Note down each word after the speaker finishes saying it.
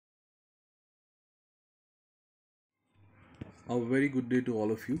A very good day to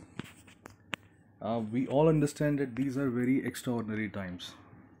all of you. We all understand that these are very extraordinary times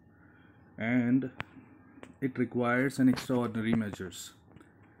and it requires an extraordinary measures.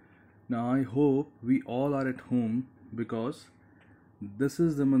 Now, I hope we all are at home because this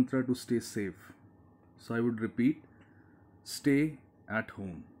is the mantra to stay safe. So, I would repeat, stay at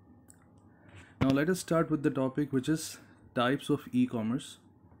home. Now, let us start with the topic, which is types of e-commerce.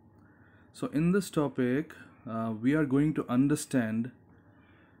 So, in this topic, we are going to understand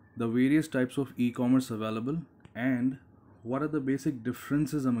the various types of e-commerce available and what are the basic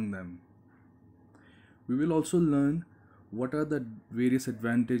differences among them. We will also learn what are the various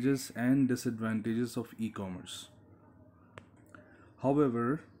advantages and disadvantages of e-commerce.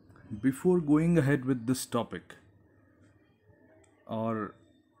 However, before going ahead with this topic or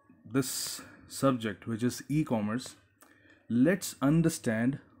this subject, which is e-commerce, let's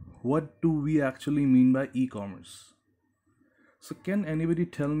understand what do we actually mean by e-commerce. So can anybody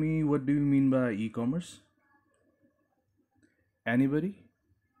tell me what do you mean by e-commerce? Anybody?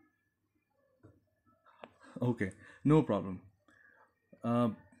 Okay, no problem. Uh,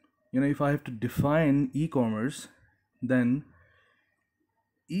 if I have to define e-commerce, then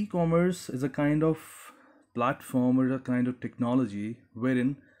e-commerce is a kind of platform or a kind of technology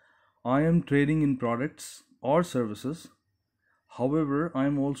wherein I am trading in products or services. However, I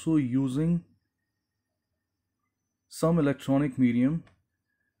am also using some electronic medium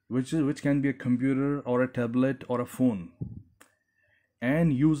which can be a computer or a tablet or a phone,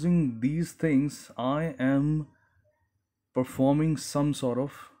 and using these things I am performing some sort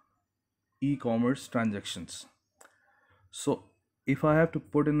of e-commerce transactions. So if I have to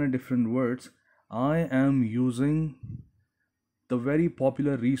put in a different words, I am using the very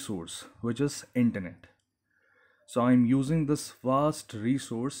popular resource, which is internet. So I'm using this vast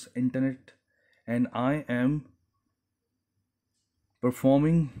resource internet and I am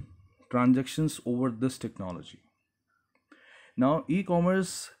performing transactions over this technology. Now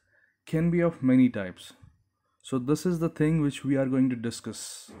e-commerce can be of many types. So this is the thing which we are going to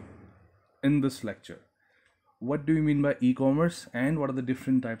discuss in this lecture. What do we mean by e-commerce and what are the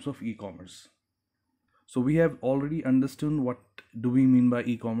different types of e-commerce? So we have already understood what do we mean by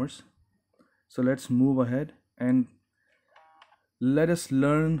e-commerce. So let's move ahead and let us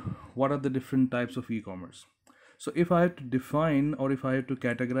learn what are the different types of e-commerce. So if I have to define or if I have to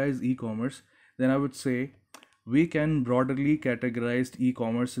categorize e-commerce, then I would say we can broadly categorize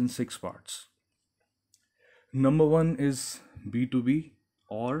e-commerce in 6 parts. Number 1 is B2B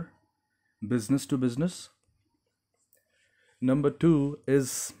or business to business. Number 2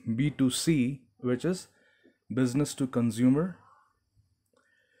 is B2C, which is business to consumer.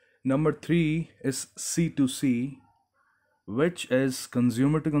 Number 3 is C2C, which is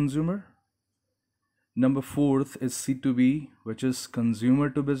consumer to consumer. Number 4 is C2B, which is consumer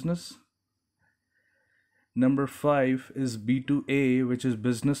to business. Number 5 is B2A, which is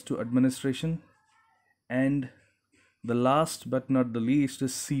business to administration. And the last but not the least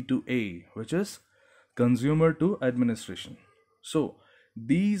is C2A, which is consumer to administration. So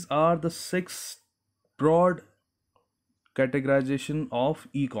these are the 6 broad categorization of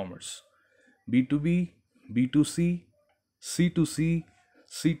e-commerce: B2B, B2C, C2C,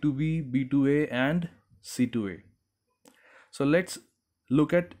 C2B, B2A and C2A. So let's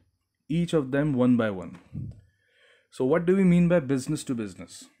look at each of them one by one. So what do we mean by business to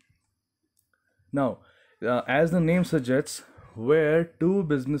business? Now, as the name suggests, where two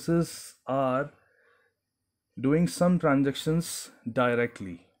businesses are doing some transactions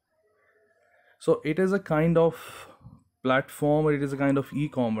directly. So it is a kind of platform, or it is a kind of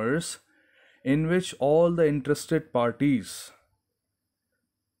e-commerce in which all the interested parties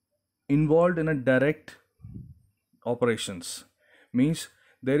involved in a direct operations, means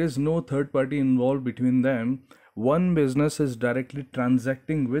there is no third party involved between them. One business is directly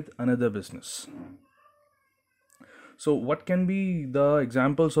transacting with another business. So what can be the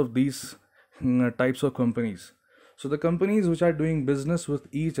examples of these types of companies? So the companies which are doing business with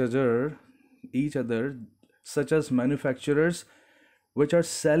each other, such as manufacturers which are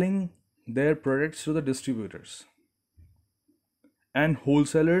selling their products to the distributors, and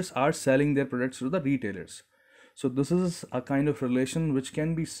wholesalers are selling their products to the retailers. So this is a kind of relation which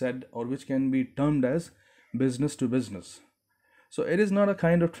can be said or which can be termed as business to business. So it is not a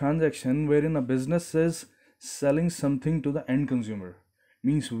kind of transaction wherein a business is selling something to the end consumer,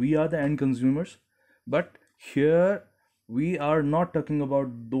 means we are the end consumers, but here we are not talking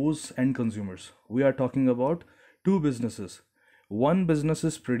about those end consumers. We are talking about two businesses. One business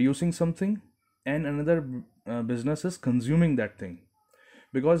is producing something and another business is consuming that thing,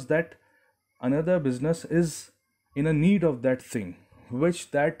 because that another business is in a need of that thing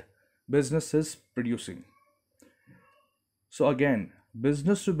which that business is producing. So again,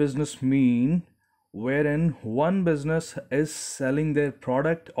 business to business mean wherein one business is selling their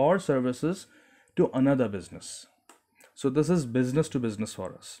product or services to another business. So this is business to business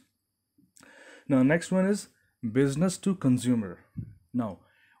for us. Now next one is business to consumer. Now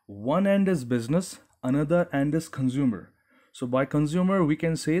one end is business, another end is consumer. So by consumer we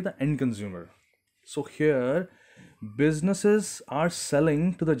can say the end consumer. So here businesses are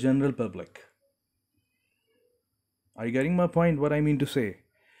selling to the general public. Are you getting my point? What I mean to say?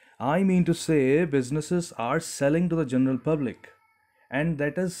 I mean to say businesses are selling to the general public, and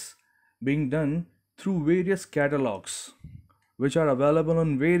that is being done through various catalogs which are available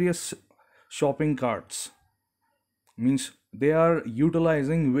on various shopping carts. Means they are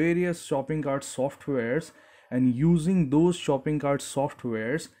utilizing various shopping cart softwares, and using those shopping cart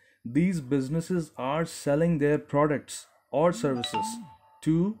softwares these businesses are selling their products or services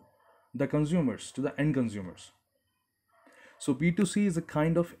to the consumers, to the end consumers. So B2C is a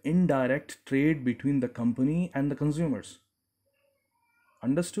kind of indirect trade between the company and the consumers.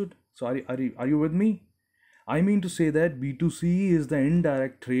 Understood? So are you with me? I mean to say that B2C is the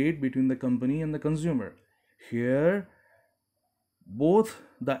indirect trade between the company and the consumer. Here, both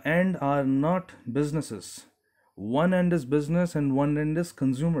the end are not businesses. One end is business and one end is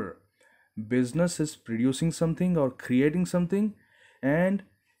consumer. Business is producing something or creating something, and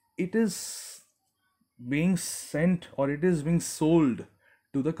it is being sent or it is being sold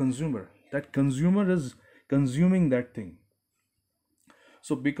to the consumer. That consumer is consuming that thing.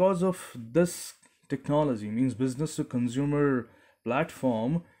 So because of this technology, means business to consumer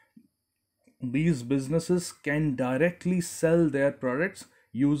platform, these businesses can directly sell their products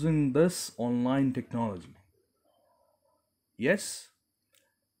using this online technology. Yes?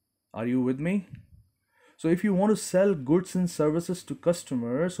 Are you with me? So if you want to sell goods and services to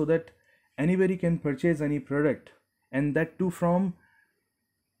customers so that anybody can purchase any product, and that too from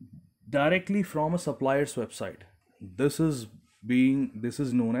directly from a supplier's website, this is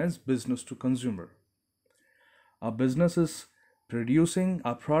known as business to consumer. A business is producing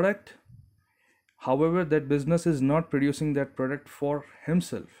a product, however that business is not producing that product for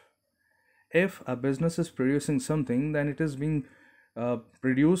himself. If a business is producing something, then it is being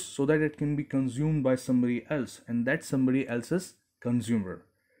produced so that it can be consumed by somebody else, and that somebody else is consumer.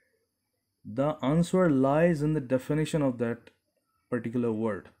 The answer lies in the definition of that particular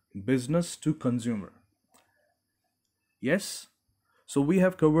word, business to consumer. Yes? So we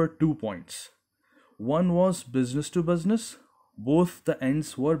have covered 2 points. One was business to business. Both the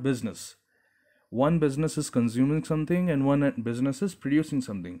ends were business. One business is consuming something and one business is producing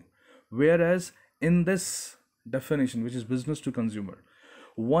something. Whereas in this definition, which is business to consumer,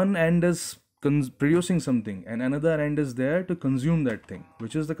 one end is producing something and another end is there to consume that thing,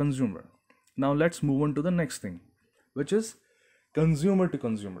 which is the consumer. Now let's move on to the next thing, which is consumer to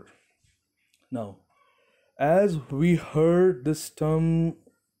consumer. Now, as we heard this term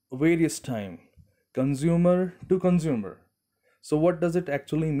various times, consumer to consumer. So what does it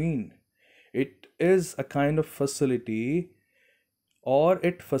actually mean? It is a kind of facility, or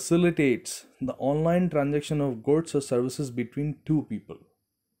it facilitates the online transaction of goods or services between two people.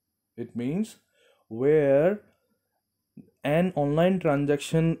 It means where an online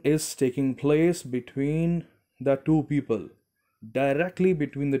transaction is taking place between the two people, directly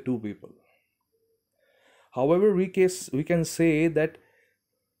between the two people. However, we can say that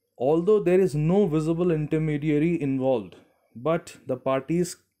although there is no visible intermediary involved, but the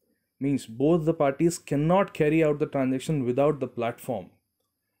parties, means both the parties cannot carry out the transaction without the platform.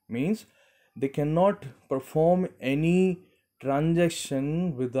 Means they cannot perform any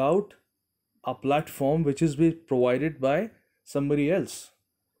transaction without a platform which is provided by somebody else.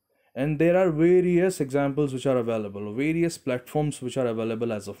 And there are various examples which are available, various platforms which are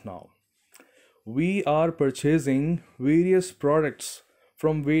available as of now. We are purchasing various products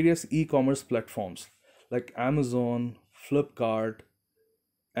from various e-commerce platforms like Amazon, Flipkart,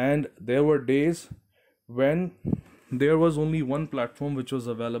 and there were days when there was only one platform which was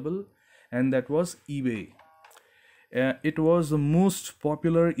available, and that was eBay. It was the most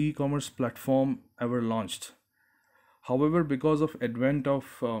popular e-commerce platform ever launched. However, because of advent of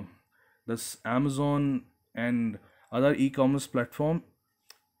this Amazon and other e-commerce platform,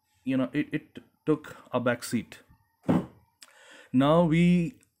 it took a backseat. Now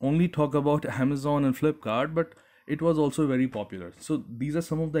we only talk about Amazon and Flipkart, but it was also very popular. So these are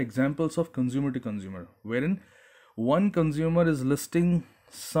some of the examples of consumer to consumer, wherein one consumer is listing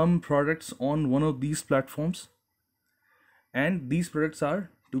some products on one of these platforms, and these products are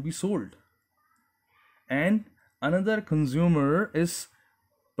to be sold, and another consumer is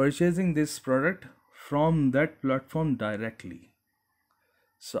purchasing this product from that platform directly.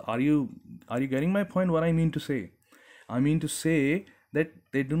 So are you getting my point? What I mean to say? I mean to say that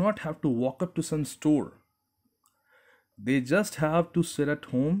they do not have to walk up to some store. They just have to sit at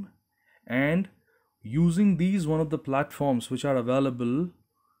home and using these one of the platforms which are available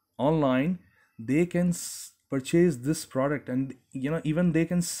online, they can purchase this product, and even they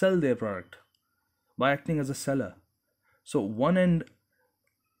can sell their product by acting as a seller. So one end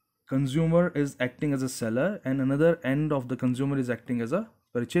consumer is acting as a seller and another end of the consumer is acting as a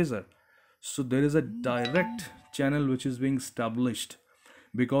purchaser. So there is a direct channel which is being established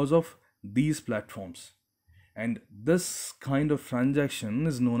because of these platforms, and this kind of transaction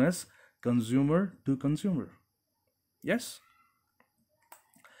is known as consumer to consumer. Yes.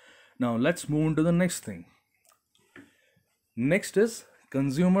 Now let's move on to the next thing. Next is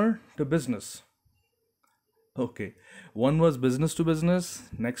consumer to business. Okay, one was business to business,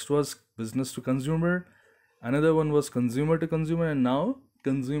 next was business to consumer, another one was consumer to consumer, and now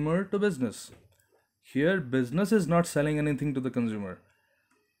consumer to business. Here business is not selling anything to the consumer,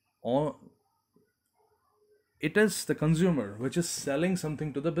 or it is the consumer which is selling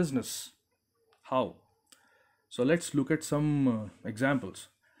something to the business. How? So let's look at some examples.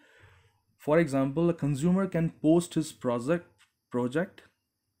 For example, a consumer can post his project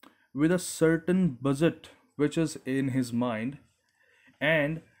with a certain budget which is in his mind,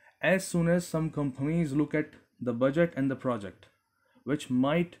 and as soon as some companies look at the budget and the project, which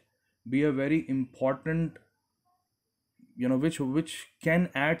might be a very important, which can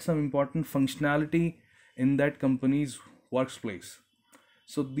add some important functionality in that company's workplace,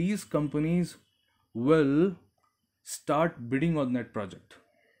 so these companies will start bidding on that project.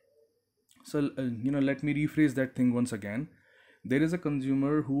 So let me rephrase that thing once again. There is a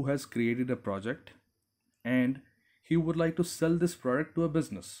consumer who has created a project and he would like to sell this product to a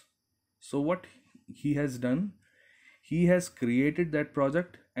business. So what he has done, he has created that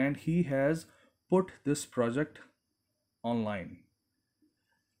project and he has put this project online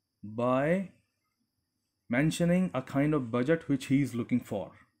by mentioning a kind of budget which he is looking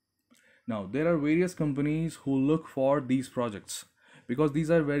for. Now there are various companies who look for these projects because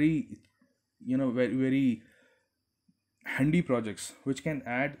these are very very handy projects which can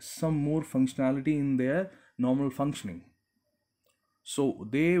add some more functionality in their normal functioning. So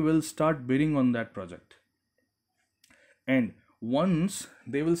they will start bidding on that project, and once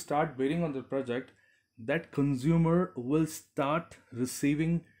they will start bidding on the project, that consumer will start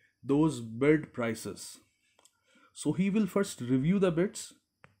receiving those bid prices. So he will first review the bids,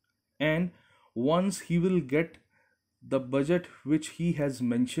 and once he will get the budget which he has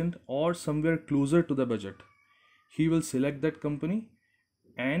mentioned or somewhere closer to the budget, he will select that company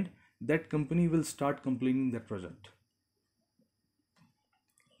and that company will start completing that project.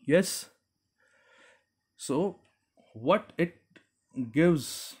 Yes. So what it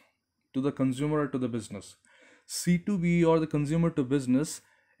gives to the consumer or to the business, C2B or the consumer to business,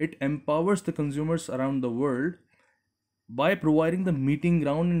 it empowers the consumers around the world by providing the meeting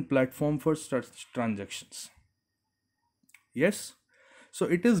ground and platform for such transactions. Yes. So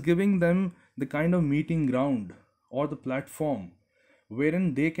it is giving them the kind of meeting ground or the platform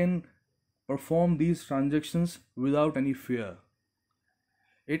wherein they can perform these transactions without any fear.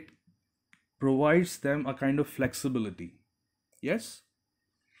 It provides them a kind of flexibility. Yes.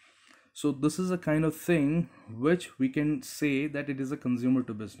 So this is a kind of thing which we can say that it is a consumer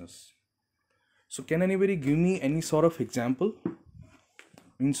to business. So can anybody give me any sort of example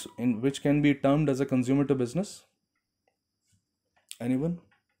in which can be termed as a consumer to business? Anyone?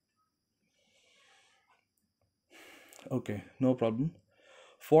 Okay, no problem.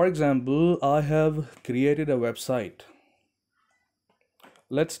 For example, I have created a website.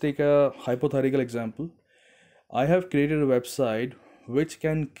 Let's take a hypothetical example. I have created a website which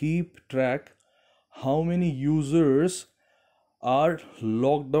can keep track how many users are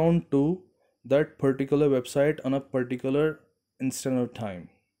logged on to that particular website on a particular instant of time.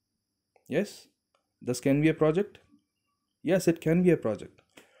 Yes, this can be a project. Yes, it can be a project.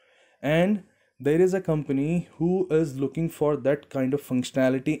 And there is a company who is looking for that kind of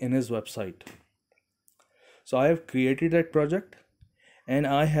functionality in his website. So I have created that project and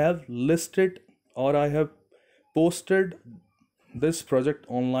I have listed or I have posted this project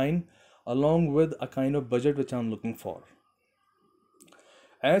online along with a kind of budget which I'm looking for.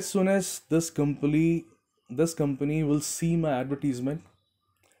 As soon as this company will see my advertisement,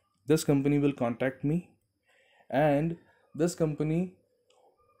 this company will contact me and this company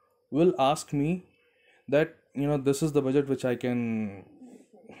will ask me that this is the budget which I can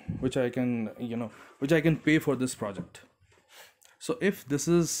which I can, which I can pay for this project. So if this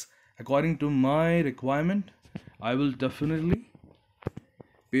is according to my requirement, I will definitely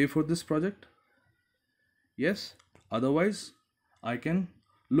pay for this project. Yes, otherwise I can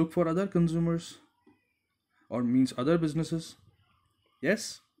look for other consumers, or means other businesses.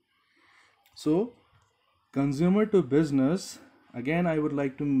 Yes. So consumer to business, again I would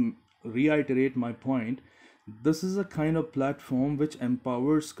like to reiterate my point. This is a kind of platform which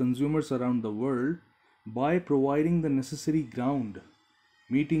empowers consumers around the world by providing the necessary ground,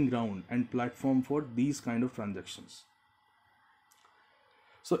 meeting ground and platform for these kind of transactions.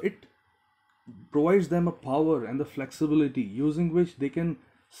 So it provides them a power and the flexibility using which they can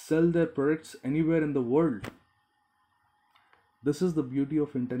sell their products anywhere in the world. This is the beauty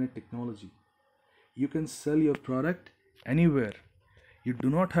of internet technology. You can sell your product anywhere. You do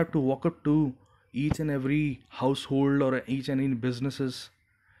not have to walk up to each and every household or each and any businesses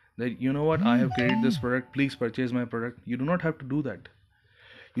that, you know what, I have created this product, please purchase my product. You do not have to do that.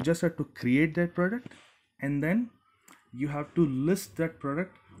 You just have to create that product, and then you have to list that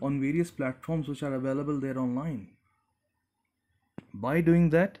product on various platforms which are available there online. By doing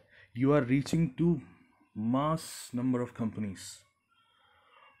that, you are reaching to mass number of companies.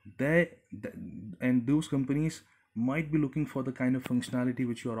 And those companies might be looking for the kind of functionality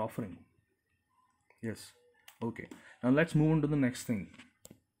which you are offering. Yes. Okay. Now let's move on to the next thing.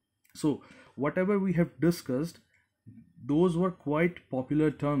 So whatever we have discussed, those were quite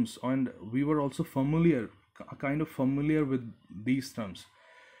popular terms, and we were also kind of familiar with these terms.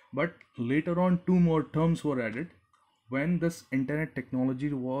 But later on, two more terms were added when this internet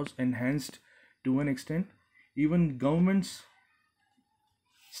technology was enhanced to an extent. Even governments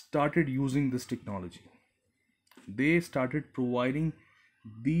started using this technology. They started providing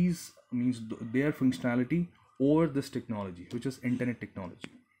these, means their functionality over this technology, which is internet technology.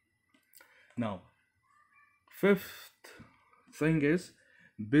 Now, fifth thing is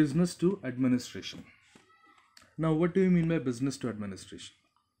business to administration. Now, what do you mean by business to administration?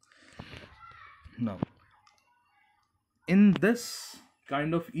 Now, in this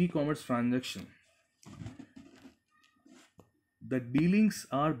kind of e-commerce transaction, the dealings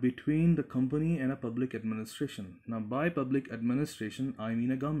are between the company and a public administration. Now, by public administration, I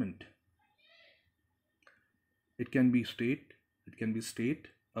mean a government. It can be state, it can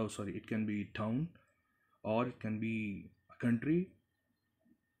be town, or it can be a country.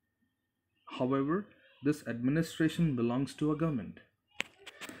 However, this administration belongs to a government.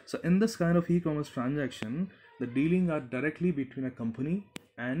 So in this kind of e-commerce transaction, the dealing are directly between a company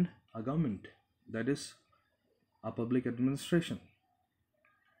and a government, that is a public administration.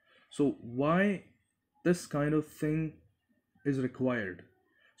 So why this kind of thing is required?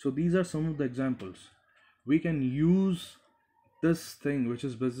 So these are some of the examples. We can use this thing, which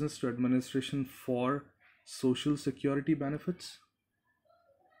is business to administration, for social security benefits,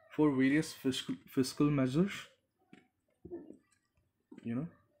 for various fiscal measures.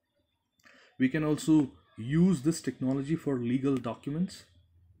 We can also use this technology for legal documents,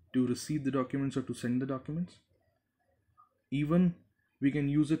 to receive the documents or to send the documents. Even we can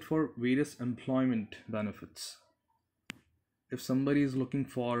use it for various employment benefits. If somebody is looking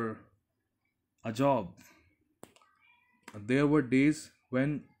for a job, there were days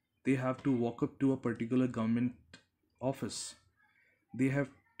when they have to walk up to a particular government office. They have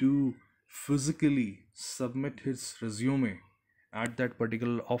to physically submit his resume at that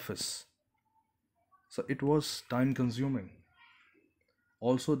particular office. So it was time consuming.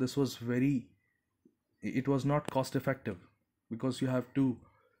 Also, it was not cost effective, because you have to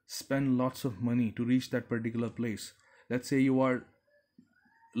spend lots of money to reach that particular place. Let's say you are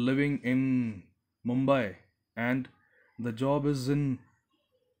living in Mumbai and the job is in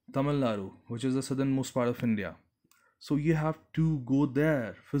Tamil Nadu, which is the southernmost part of India. So you have to go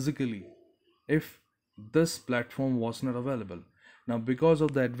there physically if this platform was not available. Now, because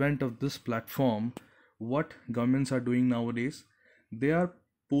of the advent of this platform, what governments are doing nowadays, they are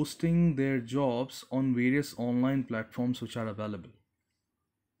posting their jobs on various online platforms which are available.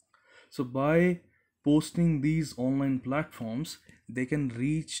 So by posting these online platforms, they can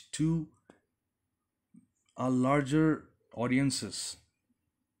reach to a larger audiences,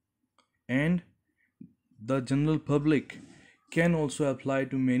 and the general public can also apply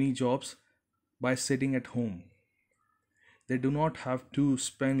to many jobs by sitting at home. They do not have to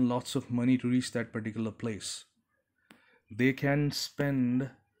spend lots of money to reach that particular place. They can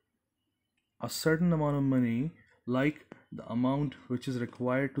spend a certain amount of money, like the amount which is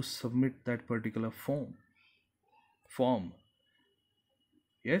required to submit that particular form.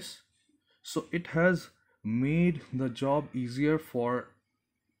 Yes. So it has made the job easier for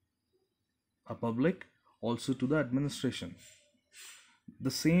a public, also to the administration.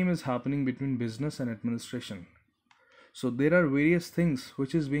 The same is happening between business and administration. So there are various things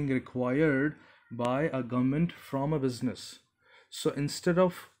which is being required by a government from a business. So instead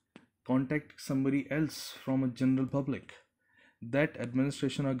of contact somebody else from a general public, that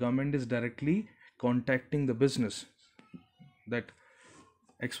administration or government is directly contacting the business, that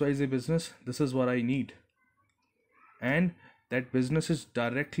XYZ business, this is what I need, and that business is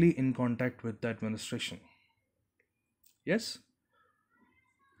directly in contact with the administration. Yes?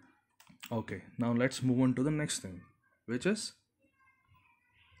 Okay, now let's move on to the next thing, which is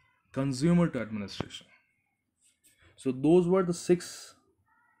consumer to administration. So those were the 6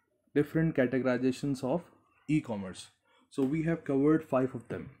 different categorizations of e-commerce. So we have covered 5 of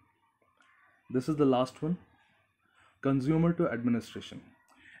them. This is the last one, consumer to administration.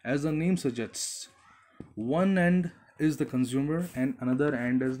 As the name suggests, one end is the consumer and another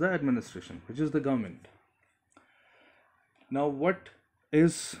end is the administration, which is the government. Now, what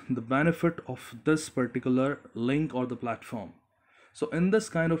is the benefit of this particular link or the platform? So in this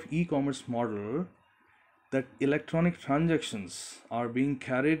kind of e-commerce model, that electronic transactions are being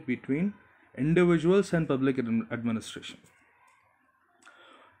carried between individuals and public administration.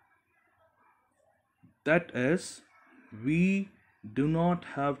 That is, we do not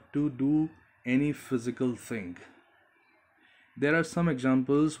have to do any physical thing. There are some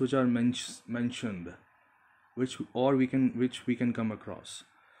examples which are mentioned, which we can come across.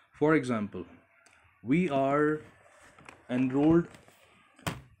 For example, we are enrolled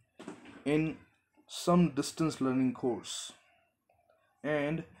in some distance learning course,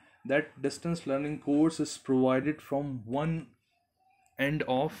 and that distance learning course is provided from one end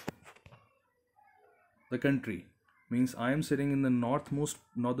of the country. Means I am sitting in the northernmost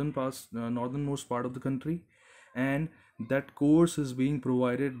part of the country, and that course is being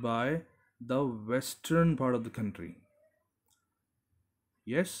provided by the western part of the country.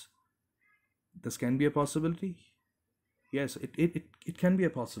 Yes, this can be a possibility. Yes, it can be a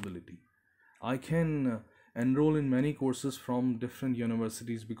possibility. I can enroll in many courses from different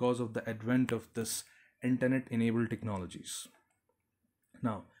universities because of the advent of this internet enabled technologies.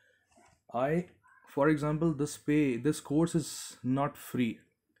 Now, for example, this course is not free.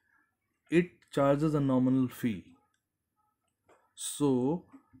 It charges a nominal fee. So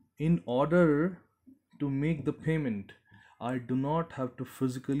in order to make the payment, I do not have to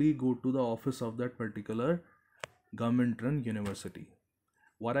physically go to the office of that particular government run university.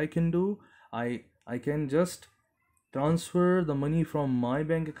 What I can do, I can just transfer the money from my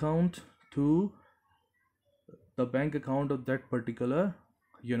bank account to the bank account of that particular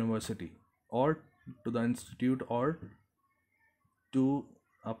university, or to the institute, or to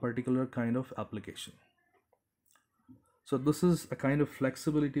a particular kind of application. So this is a kind of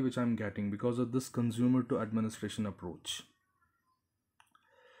flexibility which I'm getting because of this consumer to administration approach,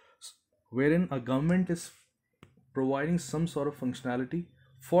 wherein a government is providing some sort of functionality.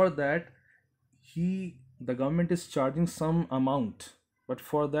 For that, the government is charging some amount, but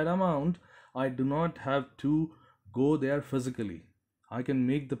for that amount I do not have to go there physically. I can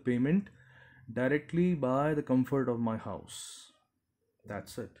make the payment directly by the comfort of my house.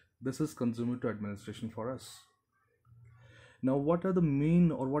 That's it. This is consumer to administration for us. Now, what are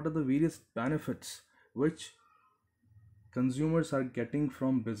the various benefits which consumers are getting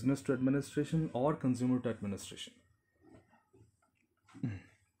from business to administration or consumer to administration?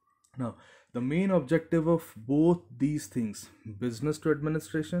 Now, the main objective of both these things, business to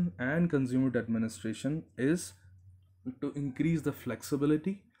administration and consumer to administration, is to increase the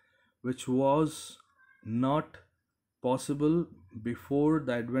flexibility, which was not possible before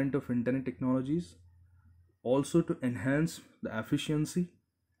the advent of internet technologies. Also to enhance the efficiency.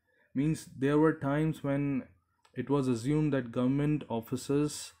 Means there were times when it was assumed that government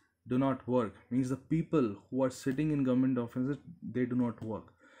offices do not work. Means the people who are sitting in government offices, they do not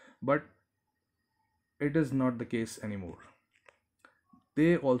work. But it is not the case anymore.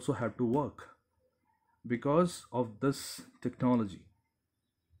 They also have to work because of this technology.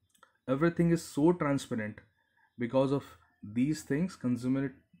 Everything is so transparent because of these things.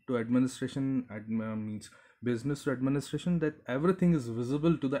 Consumer to administration means business to administration, that everything is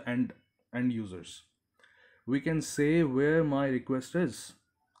visible to the end users. We can say where my request is.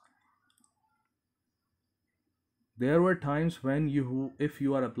 There were times when if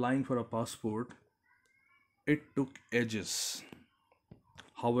you are applying for a passport, it took ages.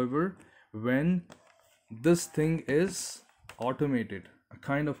 However, when this thing is automated, a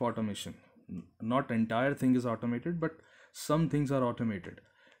kind of automation, not entire thing is automated, but some things are automated.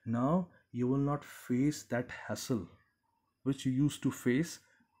 Now you will not face that hassle which you used to face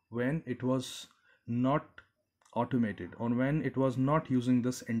when it was not automated or when it was not using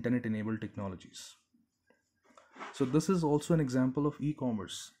this internet enabled technologies. So this is also an example of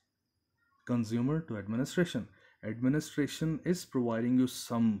e-commerce, consumer to administration. Administration is providing you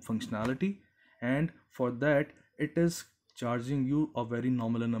some functionality, and for that it is charging you a very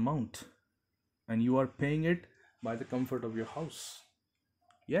nominal amount, and you are paying it by the comfort of your house.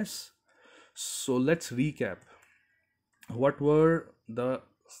 Yes. So let's recap. What were the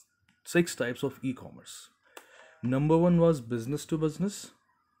 6 types of e-commerce? Number 1 was business to business.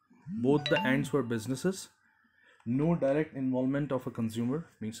 Both the ends were businesses. No direct involvement of a consumer,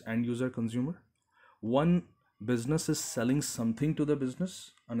 means end user consumer. One business is selling something to the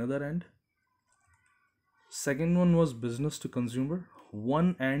business, another end. Second one was business to consumer.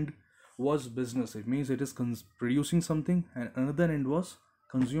 One end was business, it means it is producing something, and another end was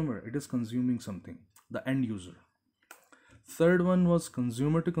consumer, it is consuming something, the end user. Third one was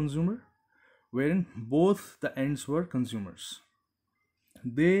consumer to consumer, wherein both the ends were consumers.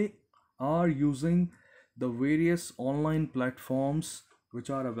 They are using the various online platforms which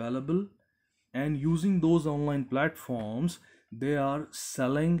are available, and using those online platforms they are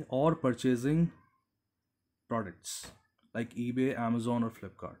selling or purchasing products like eBay, Amazon, or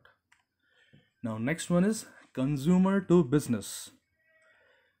Flipkart. Now next one is consumer to business.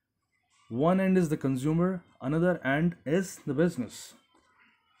 One end is the consumer, another end is the business.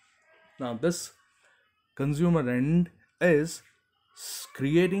 Now this consumer end is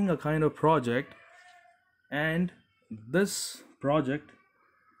creating a kind of project, and this project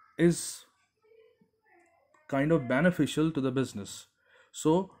is kind of beneficial to the business.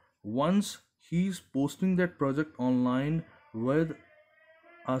 So once he's posting that project online with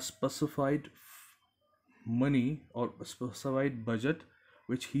a specified money or a specified budget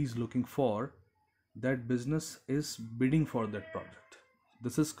which he's looking for, that business is bidding for that project.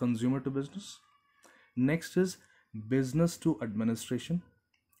 This is consumer to business. Next is business to administration,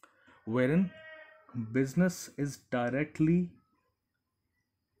 wherein business is directly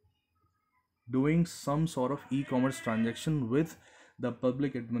doing some sort of e-commerce transaction with the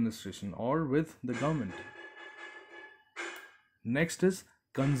public administration or with the government. Next is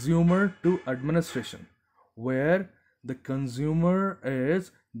consumer to administration, where the consumer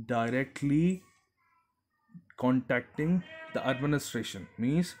is directly contacting the administration,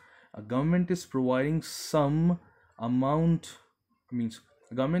 means a government is providing some amount, means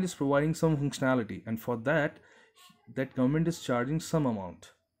the government is providing some functionality, and for that government is charging some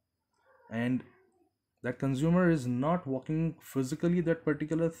amount, and that consumer is not walking physically that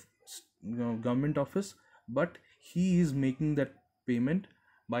particular government office, but he is making that payment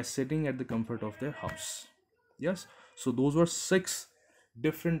by sitting at the comfort of their house. Yes. So those were 6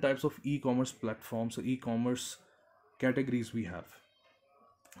 different types of e-commerce platforms or e-commerce categories we have: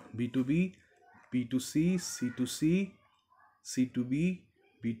 B2B, B2C, C2C, C2B,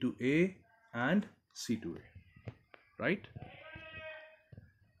 B2A, and C2A. Right?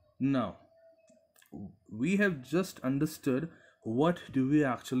 Now we have just understood what do we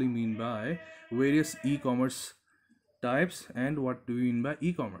actually mean by various e-commerce types and what do we mean by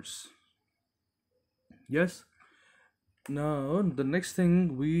e-commerce. Yes. Now the next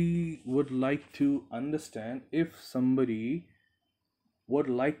thing we would like to understand, if somebody would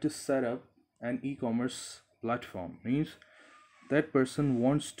like to set up an e-commerce platform, means that person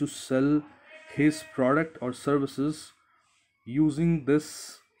wants to sell his product or services using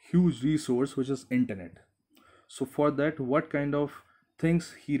this huge resource which is internet. So for that, what kind of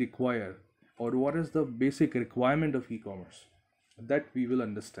things he require, or what is the basic requirement of e-commerce, that we will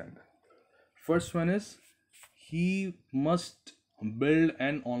understand. First one is he must build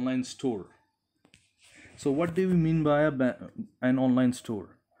an online store. So what do we mean by an online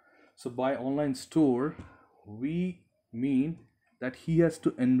store? So by online store we mean that he has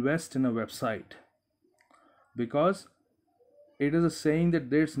to invest in a website, because it is a saying that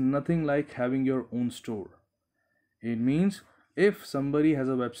there's nothing like having your own store. It means if somebody has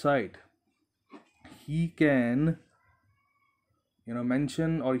a website, he can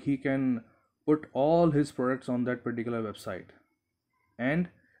mention, or he can put all his products on that particular website, and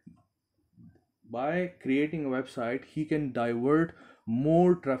by creating a website he can divert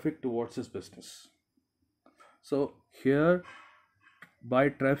more traffic towards his business. So here by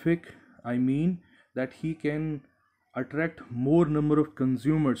traffic I mean that he can attract more number of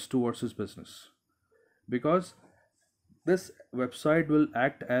consumers towards his business, because this website will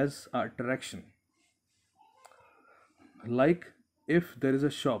act as a attraction. Like if there is a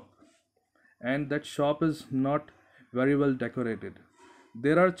shop and that shop is not very well decorated,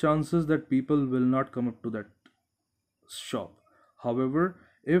 there are chances that people will not come up to that shop. However,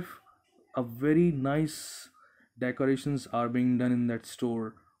 If a very nice decorations are being done in that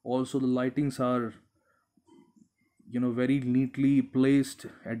store, also the lightings are very neatly placed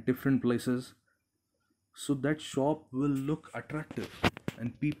at different places, so that shop will look attractive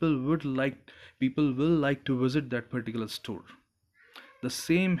and people will like to visit that particular store. The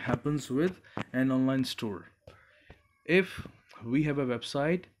same happens with an online store. If we have a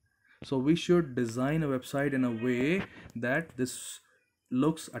website, so we should design a website in a way that this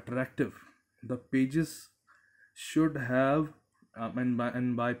looks attractive. The pages should have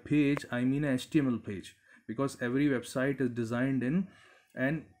and by page I mean a HTML page, because every website is designed in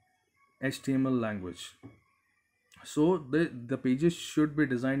an HTML language. So the pages should be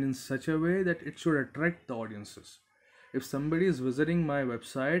designed in such a way that it should attract the audiences. If somebody is visiting my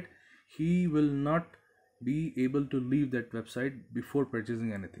website, he will not be able to leave that website before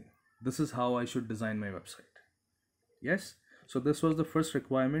purchasing anything. This is how I should design my website. Yes, so this was the first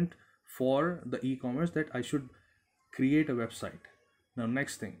requirement for the e-commerce, that I should create a website. Now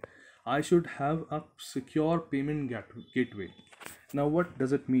next thing, I should have a secure payment gateway. Now what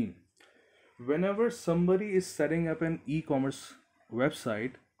does it mean? Whenever somebody is setting up an e-commerce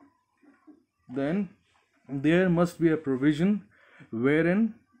website, then there must be a provision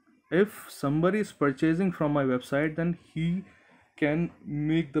wherein if somebody is purchasing from my website, then he can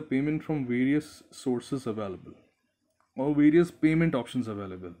make the payment from various sources available, or various payment options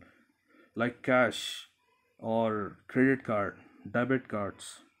available, like cash or credit card, debit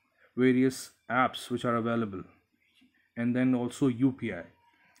cards, various apps which are available, and then also UPI,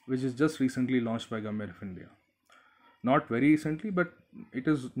 which is just recently launched by Government of India. Not very recently, but it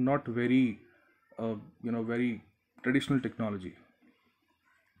is not very very traditional technology.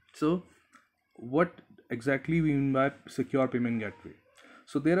 So what exactly we mean by secure payment gateway?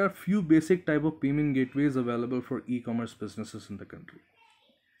 So there are few basic type of payment gateways available for e-commerce businesses in the country.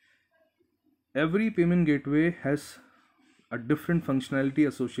 Every payment gateway has a different functionality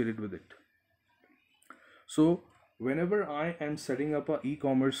associated with it. So whenever I am setting up a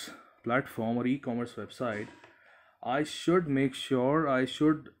e-commerce platform or e-commerce website, I should make sure I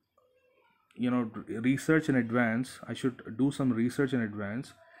should research in advance. I should do some research in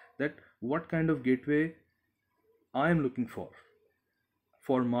advance that what kind of gateway I am looking for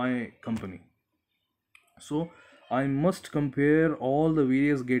my company. So I must compare all the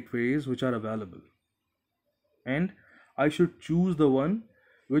various gateways which are available, and I should choose the one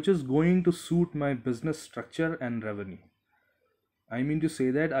which is going to suit my business structure and revenue. I mean to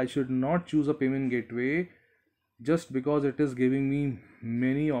say that I should not choose a payment gateway just because it is giving me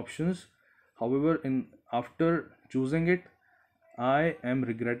many options. However, in after choosing it, I am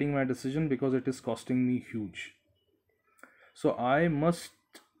regretting my decision because it is costing me huge. So I must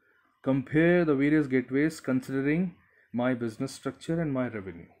compare the various gateways considering my business structure and my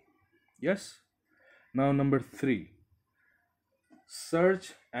revenue. Yes. Now number 3,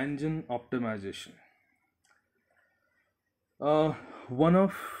 search engine optimization. One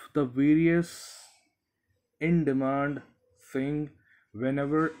of the various in demand thing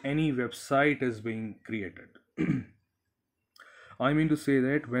whenever any website is being created. I mean to say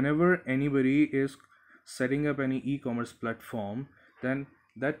that whenever anybody is setting up any e-commerce platform, then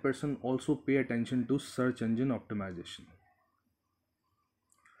that person also pay attention to search engine optimization.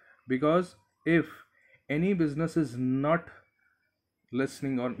 Because if any business is not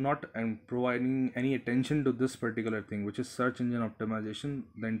listening or not and providing any attention to this particular thing, which is search engine optimization,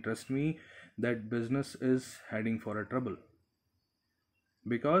 then trust me, that business is heading for a trouble.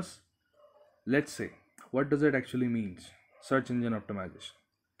 Because let's say, what does it actually means, search engine optimization?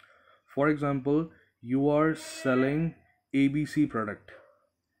 For example, you are selling ABC product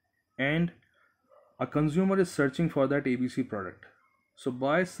and a consumer is searching for that ABC product. So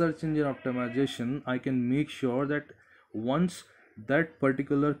by search engine optimization, I can make sure that once that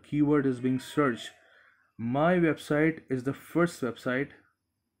particular keyword is being searched, my website is the first website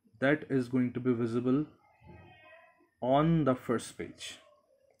that is going to be visible on the first page.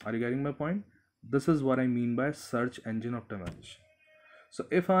 Are you getting my point? This is what I mean by search engine optimization. So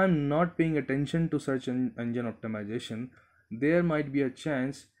if I'm not paying attention to search engine optimization, there might be a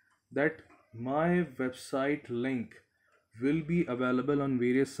chance that my website link will be available on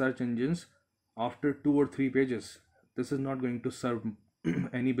various search engines after 2 or 3 pages. This is not going to serve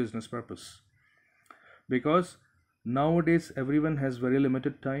any business purpose, because nowadays everyone has very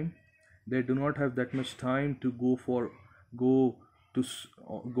limited time. They do not have that much time to go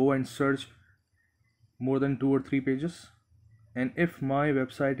go and search more than 2 or 3 pages. And if my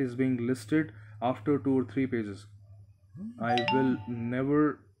website is being listed after 2 or 3 pages, I will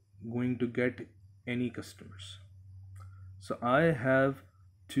never going to get any customers. So I have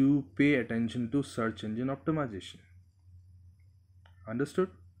to pay attention to search engine optimization. Understood?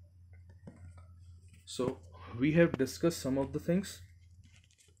 So we have discussed some of the things,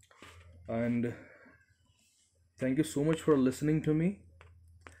 and thank you so much for listening to me.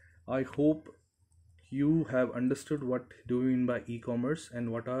 I hope you have understood what do we mean by e-commerce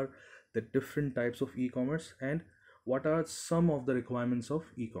and what are the different types of e-commerce and what are some of the requirements of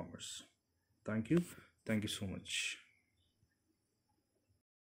e-commerce. Thank you. Thank you so much.